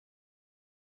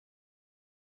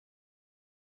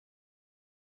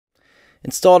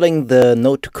Installing the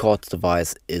NoteToChords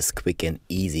device is quick and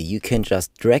easy. You can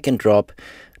just drag and drop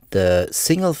the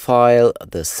single file,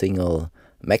 the single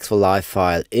Max for Live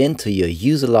file into your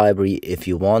user library if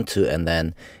you want to, and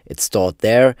then it's stored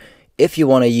there. If you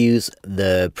want to use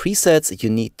the presets, you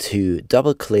need to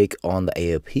double click on the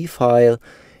AOP file.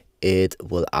 It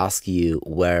will ask you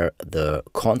where the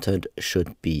content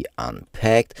should be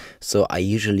unpacked. So I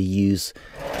usually use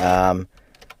a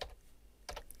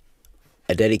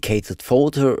dedicated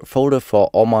folder for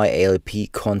all my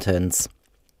ALP contents.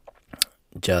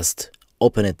 Just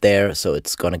open it there, so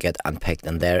it's gonna get unpacked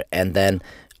in there, and then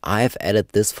I've added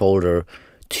this folder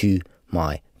to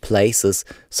my places,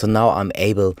 so now I'm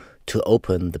able to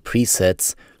open the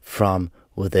presets from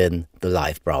within the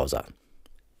live browser.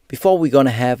 Before we're gonna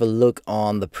have a look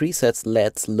on the presets,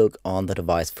 let's look on the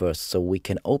device first. So we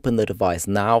can open the device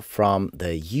now from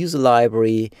the user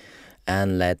library,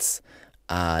 and let's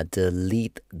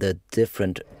delete the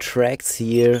different tracks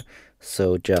here.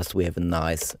 So just we have a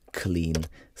nice clean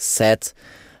set,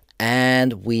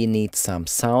 and we need some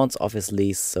sounds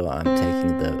obviously, so I'm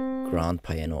taking the grand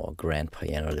piano or grand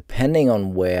piano depending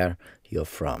on where you're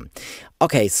from.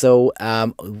 Okay, so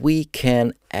we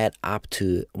can add up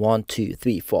to 1, 2,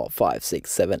 3, 4, 5, 6,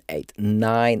 7, 8,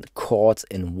 9 chords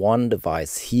in one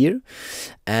device here,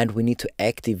 and we need to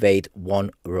activate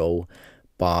one row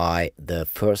by the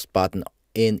first button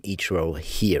in each row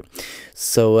here.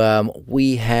 So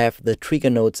we have the trigger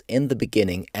notes in the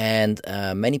beginning, and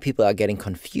many people are getting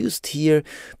confused here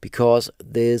because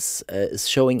this is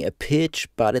showing a pitch,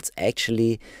 but it's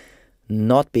actually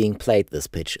not being played, this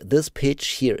pitch. This pitch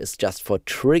here is just for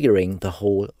triggering the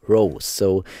whole row.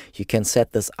 So you can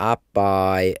set this up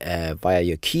by via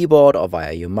your keyboard or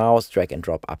via your mouse, drag and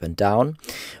drop up and down,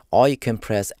 or you can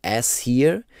press S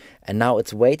here, and now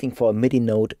it's waiting for a MIDI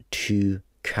note to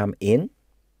come in.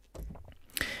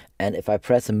 And if I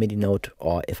press a MIDI note,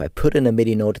 or if I put in a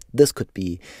MIDI note, this could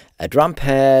be a drum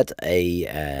pad,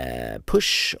 a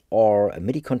push, or a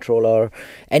MIDI controller.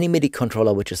 Any MIDI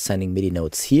controller which is sending MIDI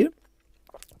notes here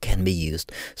can be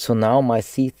used. So now my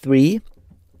C3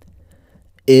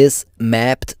 is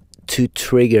mapped to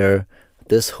trigger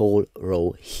this whole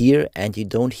row here, and you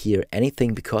don't hear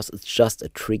anything because it's just a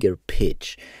trigger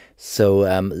pitch. So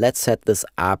let's set this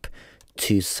up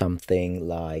to something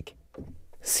like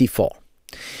C4.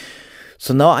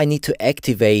 So now I need to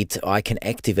activate, or I can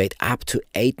activate up to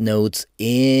 8 notes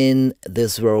in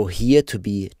this row here to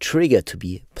be triggered, to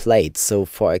be played. So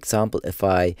for example, if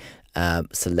I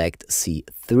select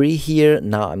C3 here,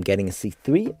 now I'm getting a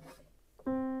C3,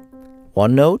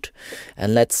 one note,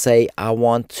 and let's say I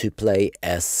want to play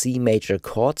a C major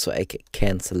chord, so I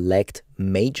can select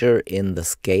major in the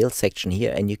scale section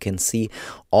here, and you can see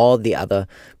all the other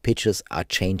pitches are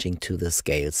changing to the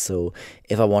scale. So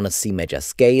if I want a C major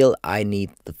scale, I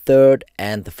need the 3rd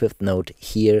and the 5th note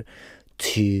here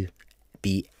to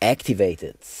be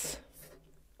activated.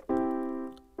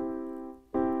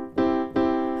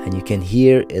 And you can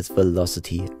hear it's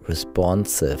velocity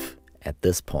responsive at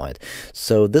this point.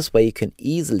 So this way you can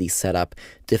easily set up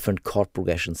different chord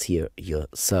progressions here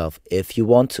yourself if you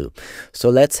want to. So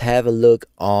let's have a look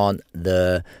on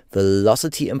the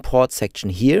velocity import section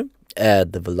here,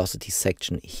 the velocity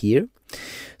section here.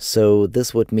 So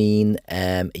this would mean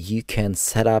you can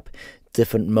set up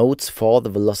different modes for the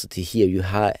velocity here. You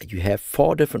have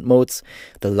 4 different modes.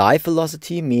 The live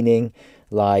velocity, meaning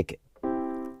like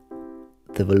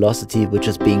the velocity which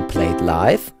is being played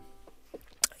live.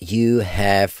 You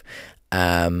have,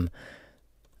 and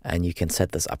you can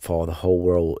set this up for the whole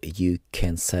row, you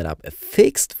can set up a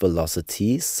fixed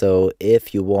velocity. So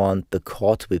if you want the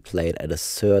chord to be played at a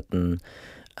certain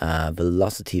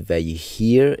velocity value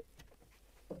here,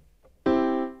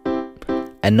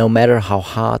 and no matter how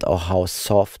hard or how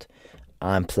soft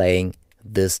I'm playing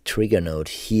this trigger note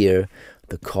here,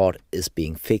 the chord is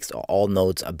being fixed, or all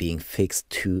notes are being fixed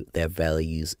to their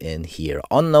values in here.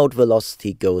 On note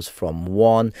velocity goes from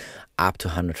 1 up to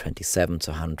 127,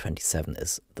 so 127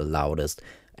 is the loudest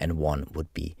and 1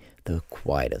 would be the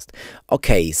quietest.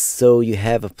 Okay, so you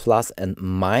have a plus and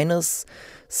minus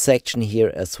section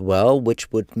here as well,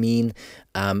 which would mean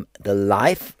the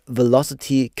live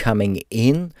velocity coming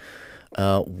in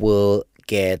will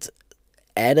get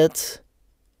added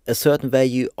a certain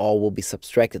value or will be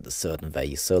subtracted a certain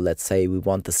value. So let's say we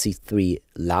want the C3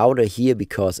 louder here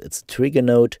because it's a trigger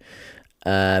note,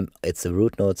 it's a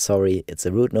root note, sorry, it's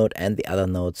a root note, and the other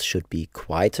notes should be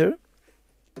quieter.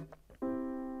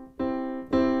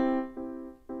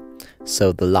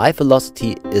 So the live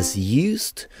velocity is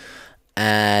used,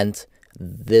 and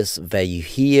this value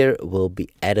here will be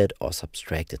added or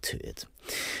subtracted to it.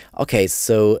 Okay,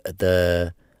 so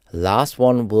the Last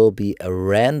one will be a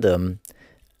random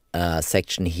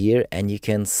section here, and you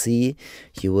can see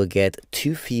you will get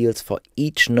 2 fields for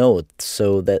each note.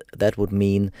 So that would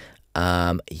mean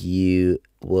you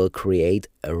will create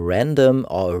a random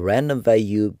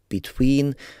value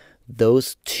between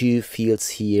those 2 fields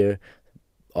here,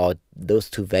 or those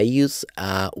 2 values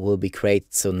will be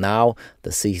created. So now the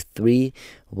C3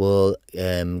 will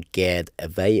get a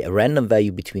random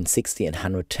value between 60 and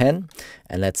 110,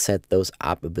 and let's set those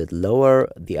up a bit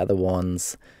lower, the other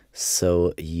ones,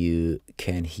 so you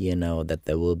can hear now that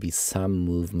there will be some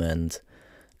movement,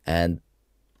 and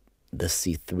the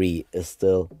C3 is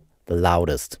still the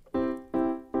loudest.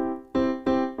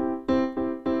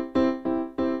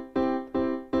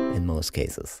 In most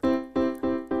cases.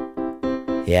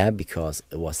 Yeah, because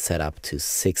it was set up to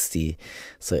 60.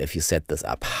 So if you set this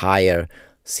up higher,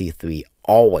 C3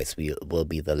 always will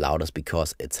be the loudest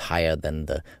because it's higher than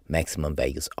the maximum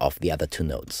values of the other 2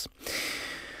 notes.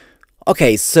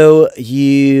 Okay, so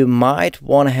you might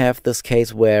want to have this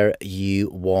case where you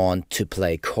want to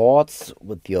play chords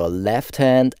with your left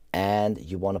hand and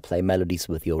you want to play melodies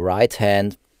with your right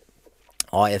hand.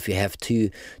 Or if you have 2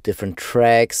 different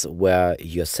tracks where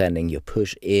you're sending your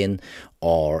push in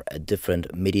or a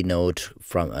different MIDI note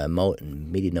from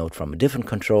a different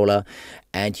controller,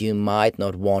 and you might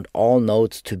not want all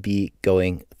notes to be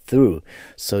going through.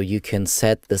 So you can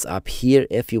set this up here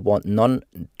if you want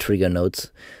non-trigger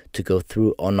notes to go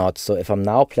through or not. So if I'm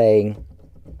now playing,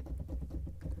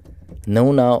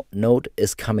 no note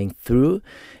is coming through.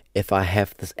 If I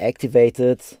have this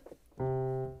activated,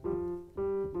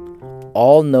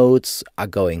 all notes are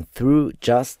going through,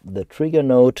 just the trigger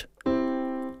note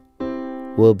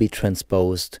will be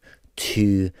transposed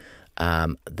to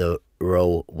the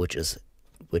row which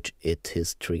it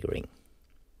is triggering.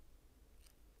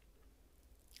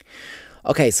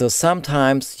 Okay, so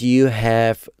sometimes you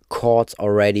have chords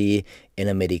already in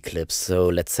a MIDI clip. So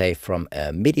let's say from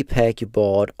a MIDI pack you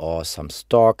bought, or some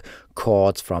stock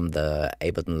chords from the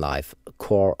Ableton Live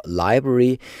core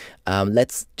library.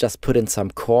 Let's just put in some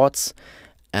chords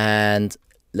and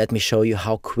let me show you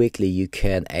how quickly you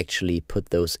can actually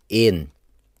put those in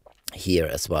here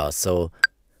as well. So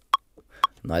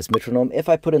nice metronome. If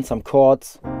I put in some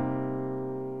chords,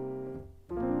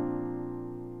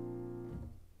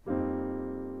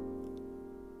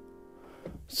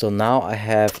 so now I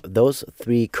have those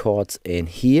 3 chords in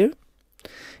here.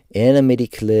 In a MIDI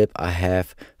clip, I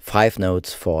have 5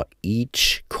 notes for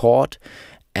each chord,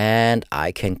 and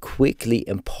I can quickly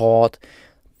import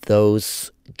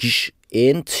those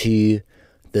into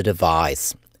the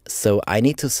device. So I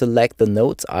need to select the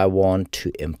notes I want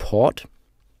to import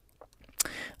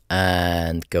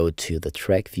and go to the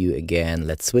track view again.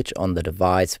 Let's switch on the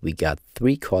device. We got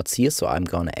 3 chords here, so I'm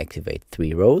going to activate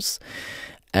 3 rows.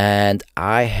 And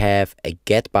I have a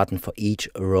get button for each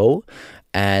row,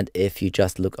 and if you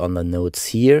just look on the notes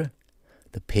here,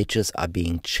 the pitches are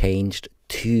being changed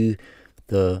to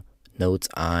the notes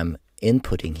I'm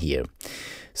inputting here.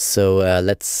 So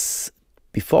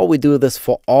before we do this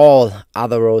for all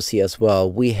other rows here as well,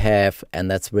 we have,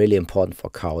 and that's really important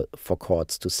for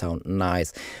chords to sound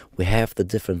nice, we have the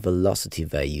different velocity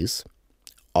values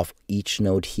of each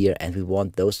note here, and we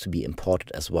want those to be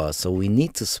imported as well. So we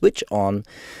need to switch on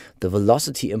the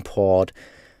velocity import,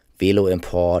 velo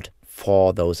import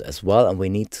for those as well, and we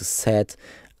need to set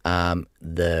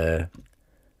the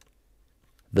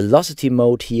velocity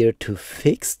mode here to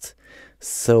fixed,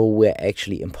 so we're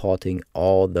actually importing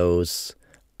all those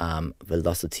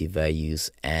velocity values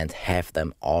and have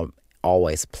them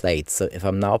always played. So if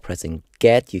I'm now pressing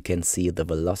get, you can see the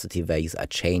velocity values are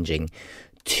changing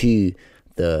to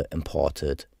the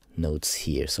imported notes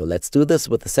here. So let's do this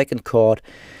with the second chord.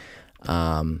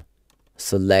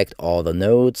 Select all the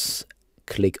notes,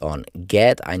 click on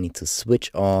get. I need to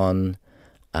switch on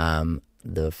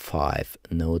the 5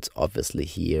 notes obviously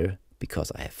here,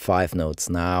 because I have 5 notes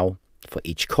now for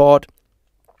each chord.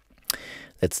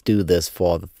 Let's do this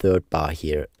for the 3rd bar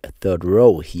here, a 3rd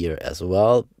row here as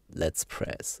well. Let's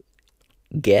press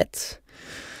get.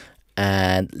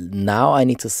 And now I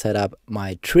need to set up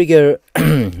my trigger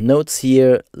notes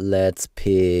here. Let's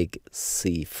pick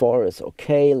C4 is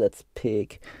okay. Let's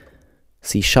pick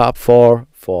C#4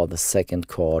 for the second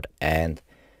chord and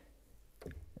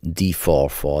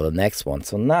D4 for the next one.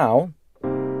 So now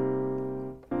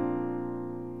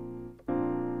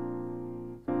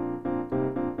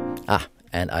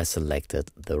and I selected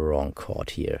the wrong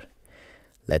chord here.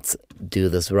 Let's do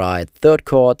this right. 3rd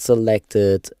chord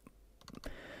selected,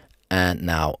 and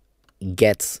now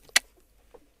get.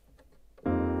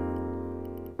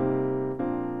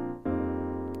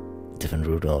 Different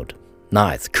root note.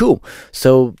 Nice, cool.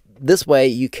 So this way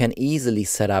you can easily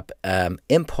set up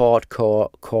import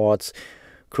chords,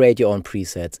 create your own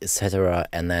presets, etc.,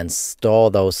 and then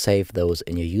store those, save those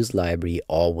in your use library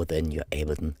or within your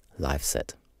Ableton live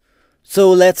set.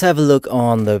 So let's have a look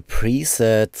on the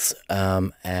presets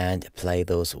and play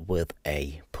those with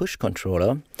a push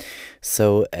controller.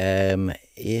 So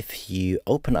if you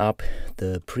open up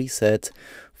the preset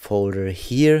folder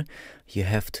here, you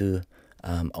have to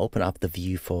open up the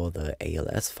view for the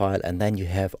ALS file, and then you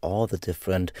have all the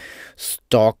different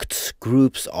stocked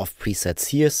groups of presets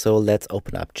here. So let's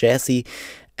open up Jazzy,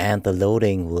 and the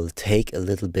loading will take a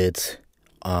little bit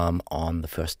on the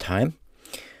first time.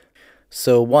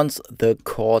 So once the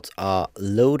chords are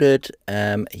loaded,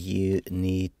 you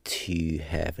need to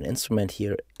have an instrument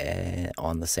here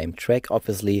on the same track,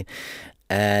 obviously.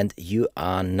 And you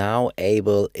are now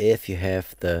able, if you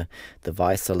have the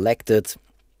device selected,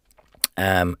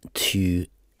 to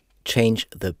change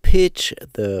the pitch,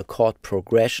 the chord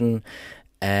progression,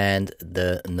 and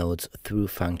the notes through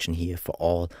function here for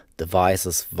all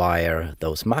devices via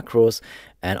those macros.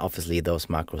 And obviously those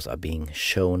macros are being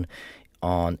shown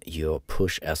on your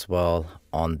push as well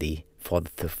on for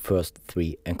the first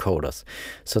 3 encoders.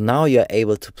 So now you're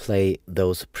able to play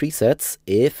those presets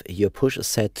if your push is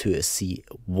set to a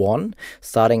C1,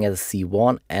 starting at a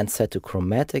C1 and set to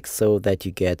chromatic, so that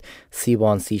you get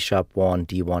C1, C sharp 1,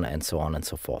 D1, and so on and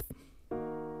so forth.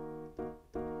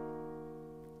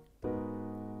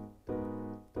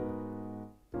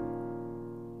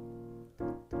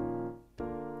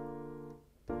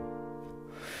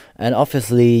 And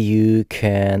obviously you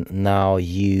can now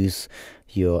use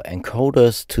your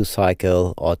encoders to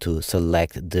cycle or to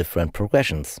select different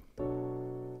progressions.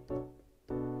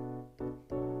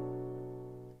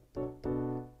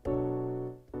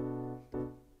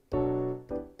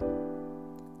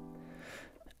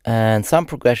 And some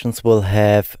progressions will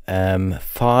have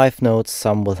 5 notes,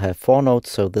 some will have 4 notes,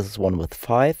 so this is one with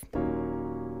 5.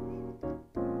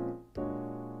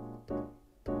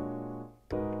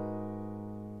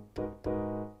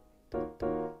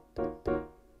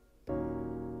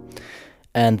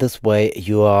 And this way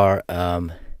you are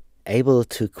able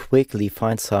to quickly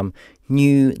find some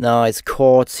new nice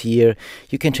chords here.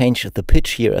 You can change the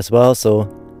pitch here as well. So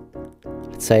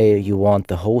let's say you want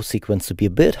the whole sequence to be a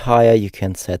bit higher. You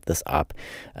can set this up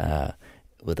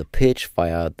with a pitch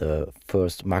via the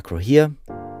first macro here.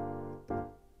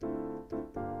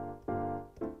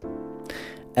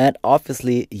 And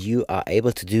obviously you are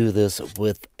able to do this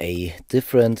with a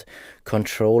different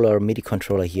controller, MIDI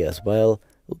controller here as well.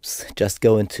 Oops, just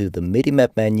go into the MIDI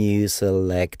map menu,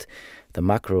 select the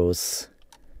macros,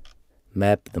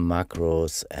 map the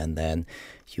macros, and then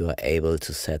you are able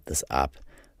to set this up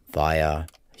via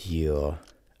your,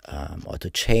 or to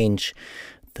change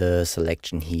the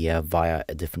selection here via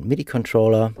a different MIDI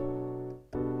controller.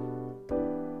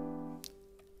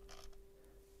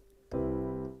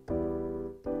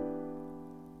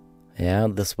 Yeah,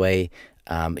 this way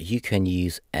you can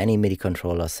use any MIDI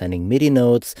controller sending MIDI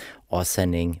notes or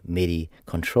sending MIDI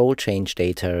control change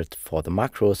data for the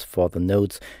macros. For the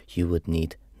notes, you would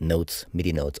need notes,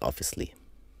 MIDI notes, obviously.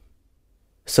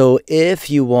 So if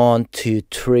you want to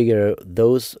trigger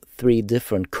those 3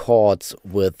 different chords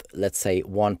with, let's say,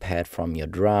 one pad from your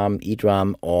drum,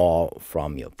 E-drum, or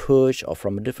from your push, or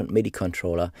from a different MIDI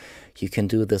controller, you can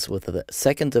do this with the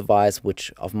second device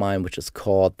which is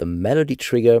called the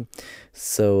MelodyTrigger.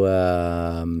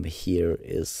 So here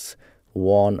is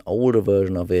one older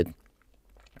version of it.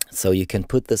 So you can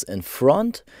put this in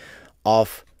front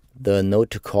of the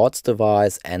NoteToChords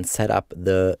device and set up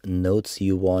the notes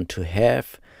you want to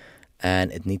have,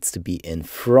 and it needs to be in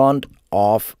front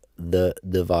of the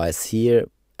device here,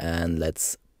 and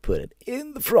let's put it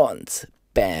in the front.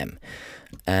 Bam.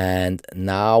 And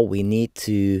now we need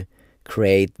to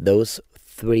create those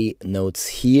 3 notes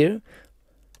here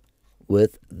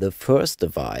with the first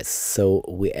device. So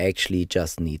we actually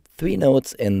just need 3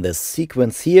 notes in this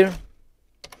sequence here.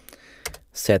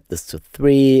 Set this to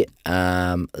 3.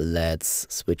 Let's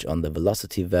switch on the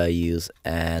velocity values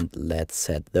and let's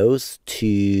set those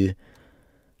to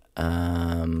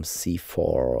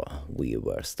C4. We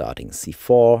were starting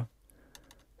C4,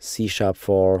 C sharp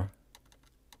 4,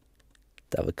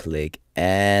 double click,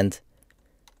 and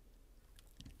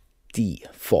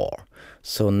D4.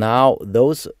 So now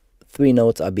those 3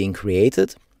 notes are being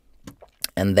created,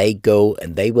 and they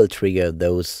will trigger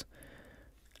those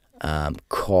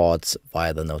chords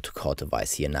via the NoteToChord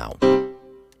device here now.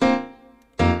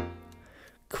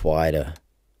 Quite a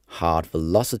hard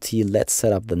velocity. Let's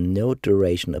set up the note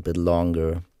duration a bit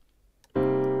longer.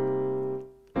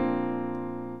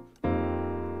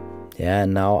 Yeah,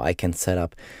 and now I can set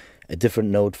up a different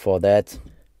note for that,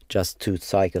 just to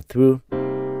cycle through.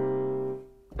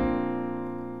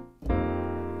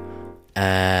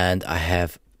 And I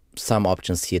have some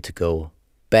options here to go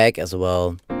back as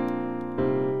well,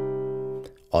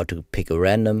 or to pick a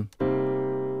random.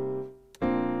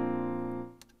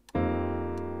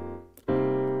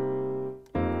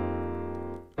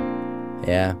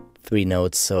 Yeah, 3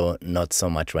 notes, so not so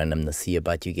much randomness here,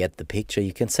 but you get the picture.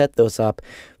 You can set those up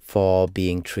for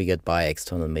being triggered by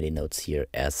external MIDI notes here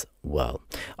as well.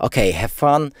 Okay, have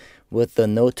fun with the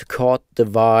NoteToChord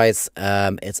device.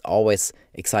 It's always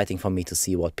exciting for me to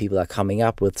see what people are coming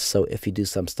up with, so if you do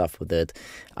some stuff with it,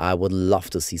 I would love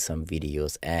to see some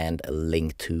videos, and a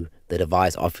link to the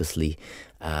device obviously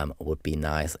would be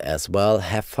nice as well.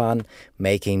 Have fun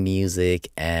making music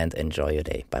and enjoy your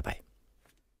day. Bye bye.